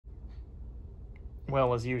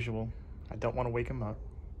Well, as usual, I don't want to wake him up,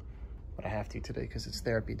 but I have to today because it's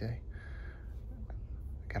therapy day. I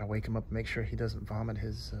gotta wake him up and make sure he doesn't vomit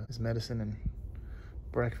his medicine and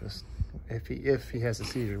breakfast if he has a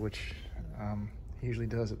seizure, which he usually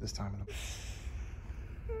does at this time of the...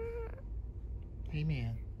 Hey,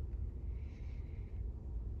 man.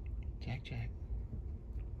 Jack.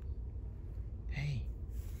 Hey.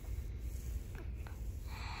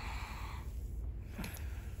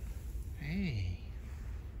 Hey.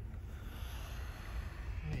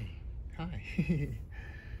 Hi. You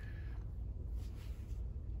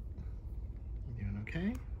doing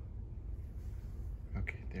okay?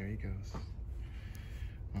 Okay, there he goes.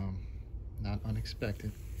 Not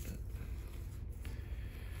unexpected, but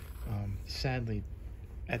sadly,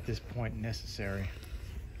 at this point, necessary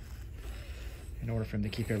in order for him to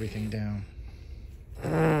keep everything down.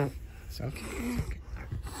 It's okay.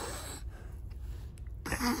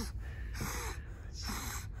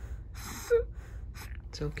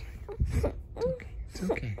 It's okay. It's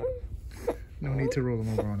okay. No need to roll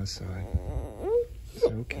him over on his side. It's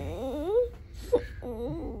okay.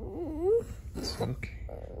 It's okay.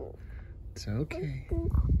 It's okay.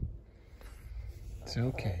 It's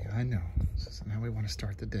okay. I know. This isn't how we want to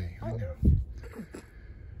start the day. I know.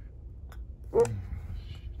 Looks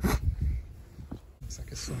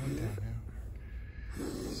like it's slowing down now.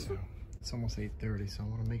 So it's almost 8:30, so I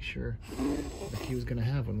want to make sure that he was going to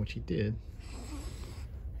have one, which he did.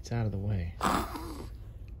 It's out of the way.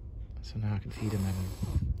 So now I can feed him at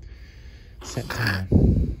a set time. All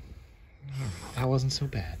right, that wasn't so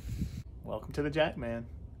bad. Welcome to the Jack Man.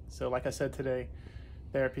 So like I said today,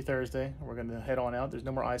 Therapy Thursday. We're going to head on out. There's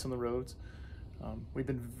no more ice on the roads. We've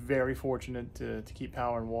been very fortunate to keep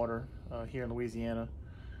power and water here in Louisiana.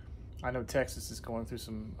 I know Texas is going through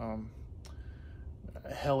some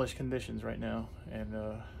hellish conditions right now, and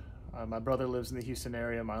my brother lives in the Houston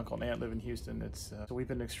area. My uncle and aunt live in Houston. So we've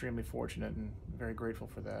been extremely fortunate and very grateful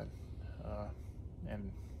for that,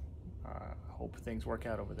 and I hope things work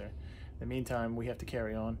out over there. In the meantime, we have to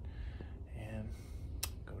carry on and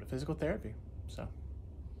go to physical therapy. So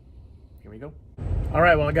here we go. All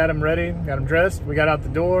right, well, I got him ready, got him dressed. We got out the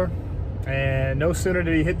door, and no sooner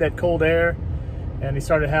did he hit that cold air and he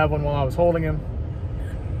started to have one while I was holding him.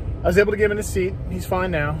 I was able to give him his seat. He's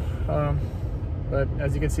fine now. But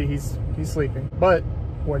as you can see, he's sleeping. But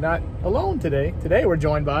we're not alone today. Today we're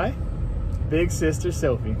joined by big sister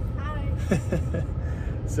Sophie. Hi.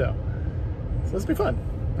 So this will be fun,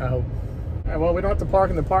 I hope. All right, well, we don't have to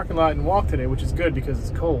park in the parking lot and walk today, which is good because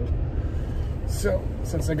it's cold. So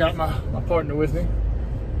since I got my partner with me,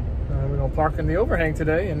 we're gonna park in the overhang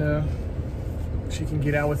today, and she can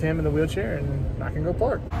get out with him in the wheelchair, and I can go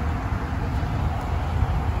park.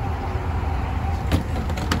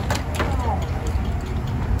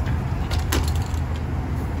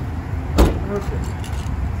 Okay.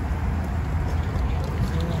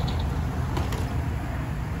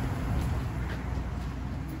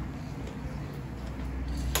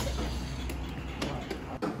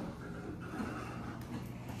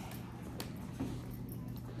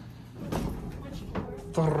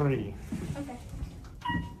 Three. Okay.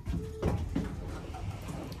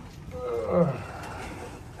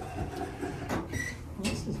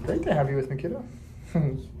 This is great to have you with me, kiddo.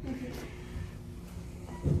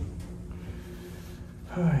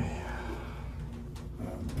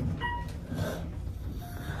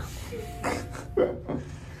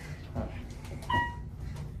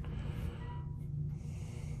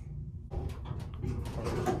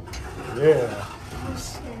 Yeah,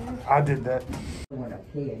 I did that. A lot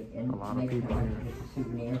of people here. A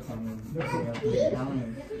souvenir from him, put it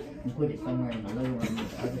down and put it somewhere in the living room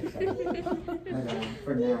with the other stuff. But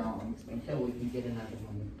for now, until we can get another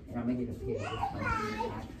one, and I'll make it a picture or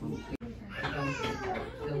something.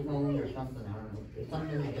 Cell phone or something, I don't know. It's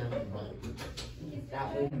something that doesn't bug.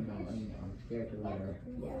 That way, I'm scared to let her,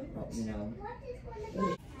 you know.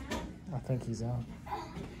 I think he's out.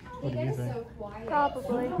 What do you think? So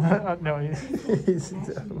probably. No, he's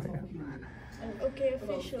definitely out. Okay,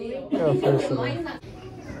 officially. Officially.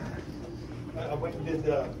 I went and did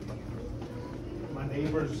my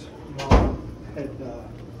neighbor's mom had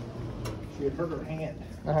she had hurt her hand.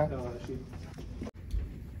 She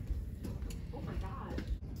Oh my God.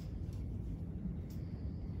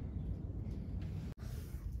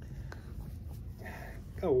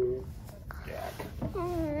 Oh, Jack. Come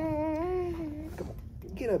on,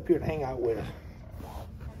 get up here and hang out with us.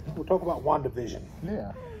 We'll talk about WandaVision.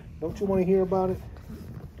 Yeah. Don't you want to hear about it?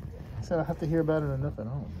 I said I have to hear about it enough at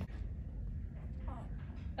home.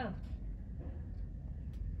 Oh.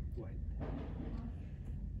 What?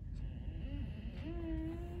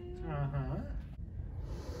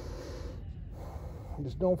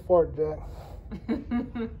 Just don't fart, Jack.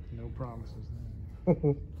 No promises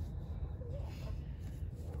then.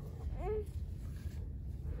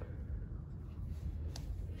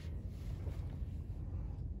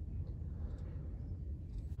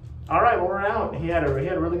 All right, well, we're out. He had a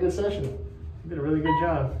really good session. He did a really good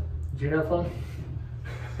job. Did you have fun?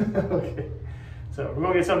 Okay. So we're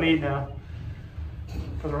gonna get something to eat now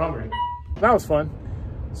because we're hungry. That was fun.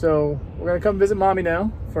 So we're gonna come visit Mommy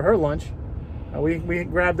now for her lunch. We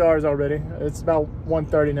grabbed ours already. It's about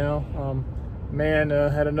 1:30 now. Man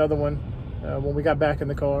had another one when we got back in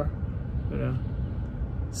the car. You know,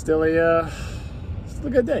 still a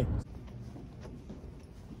good day.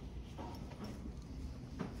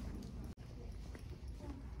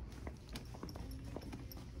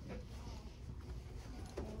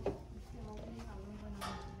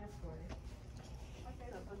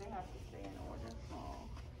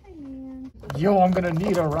 Yo, I'm gonna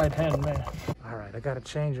need a right hand man. All right, I gotta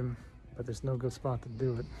change him, but there's no good spot to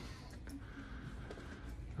do it.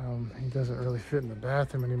 He doesn't really fit in the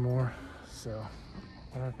bathroom anymore, so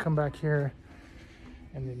I'm gonna come back here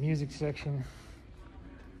in the music section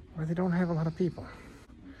where they don't have a lot of people.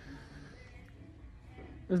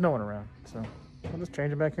 There's no one around, so I'll just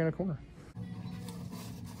change him back here in the corner.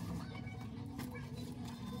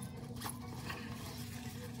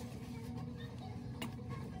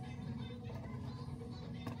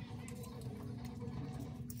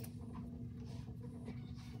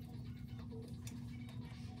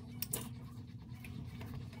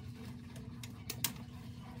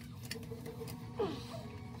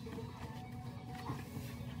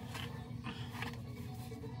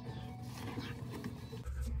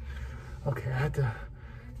 Okay, I had to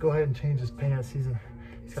go ahead and change his pants. He's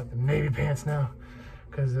got the navy pants now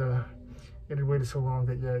because it had waited so long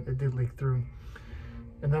that it did leak through.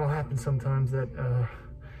 And that'll happen sometimes that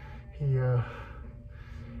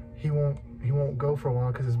he won't go for a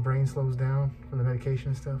while because his brain slows down from the medication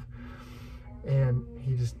and stuff. And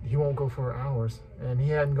he won't go for hours. And he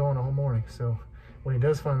hadn't gone the whole morning. So when he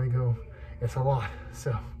does finally go, it's a lot.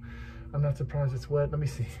 So I'm not surprised it's wet. Let me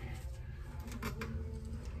see.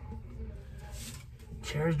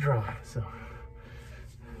 Chair's dry, so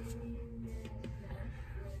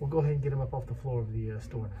we'll go ahead and get him up off the floor of the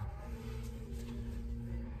store now.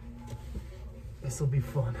 This will be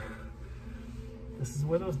fun. This is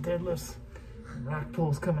where those deadlifts and rack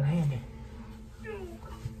pulls come in handy.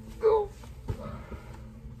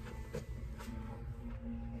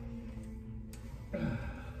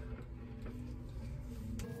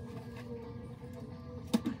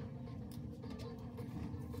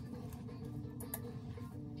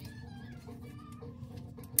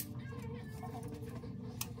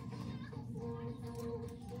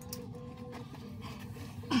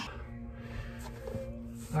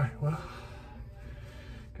 All right, well,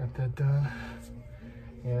 got that done.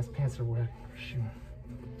 Yeah, his pants are wet, for sure.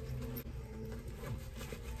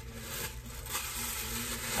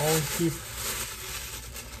 Always keep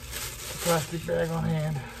a plastic bag on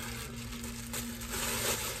hand.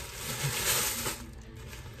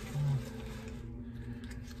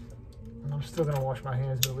 And I'm still gonna wash my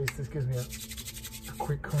hands, but at least this gives me a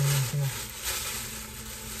quick clean here.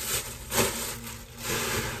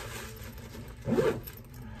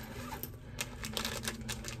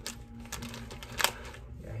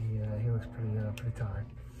 Pretty tired.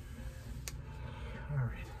 All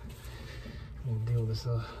right, we'll deal with this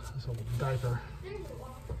old diaper.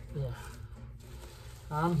 Yeah,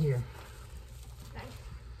 I'm here.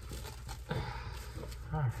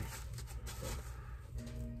 All right,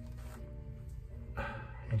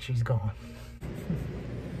 and she's gone.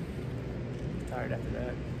 Tired after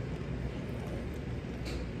that.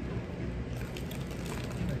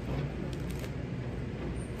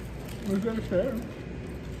 We're gonna share.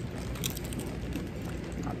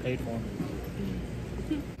 I paid for him.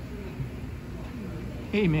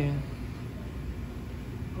 Hey, man.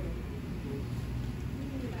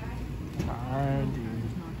 Tired, dude.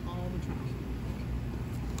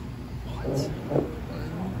 What?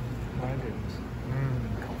 My goodness.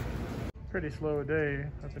 Pretty slow day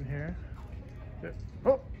up in here.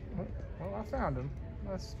 Oh, well, I found him.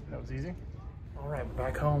 That was easy. All right, we're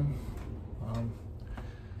back home.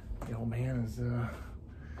 The old man is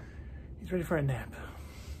he's ready for a nap.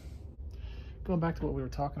 Going back to what we were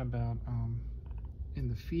talking about in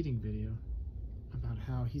the feeding video, about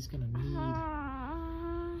how he's gonna need,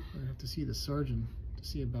 we're gonna have to see the surgeon to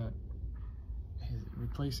see about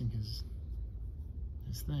replacing his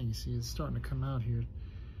thing. You see, it's starting to come out here,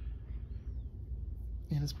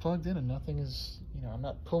 and it's plugged in, and nothing is, I'm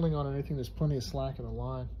not pulling on anything. There's plenty of slack in the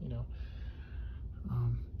line,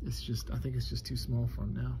 It's just, I think it's just too small for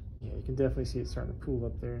him now. Yeah, you can definitely see it starting to pool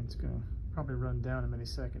up there. It's gonna probably run down in any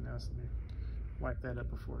second now, so let me wipe that up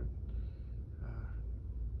before it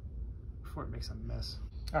makes a mess.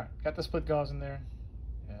 All right, got the split gauze in there.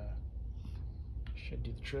 Should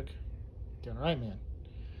do the trick. Doing all right, man.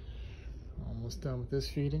 Almost done with this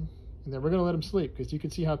feeding. And then we're gonna let him sleep because you can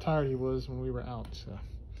see how tired he was when we were out. So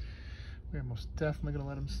we're most definitely gonna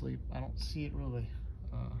let him sleep. I don't see it really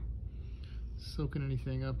soaking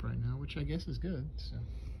anything up right now, which I guess is good. So,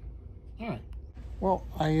 all right. Well,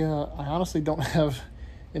 I honestly don't have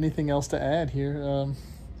anything else to add here.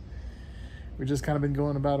 We've just kind of been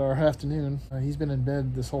going about our afternoon. He's been in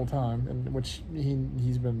bed this whole time, in which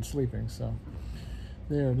he's been sleeping. So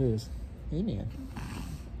there it is. Hey, man.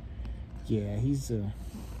 Yeah, he's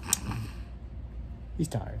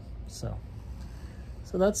tired. So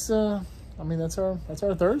that's I mean that's our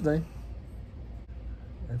Thursday.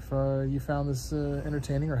 If you found this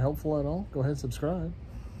entertaining or helpful at all, go ahead and subscribe.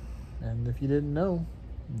 And if you didn't know,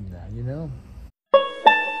 now you know.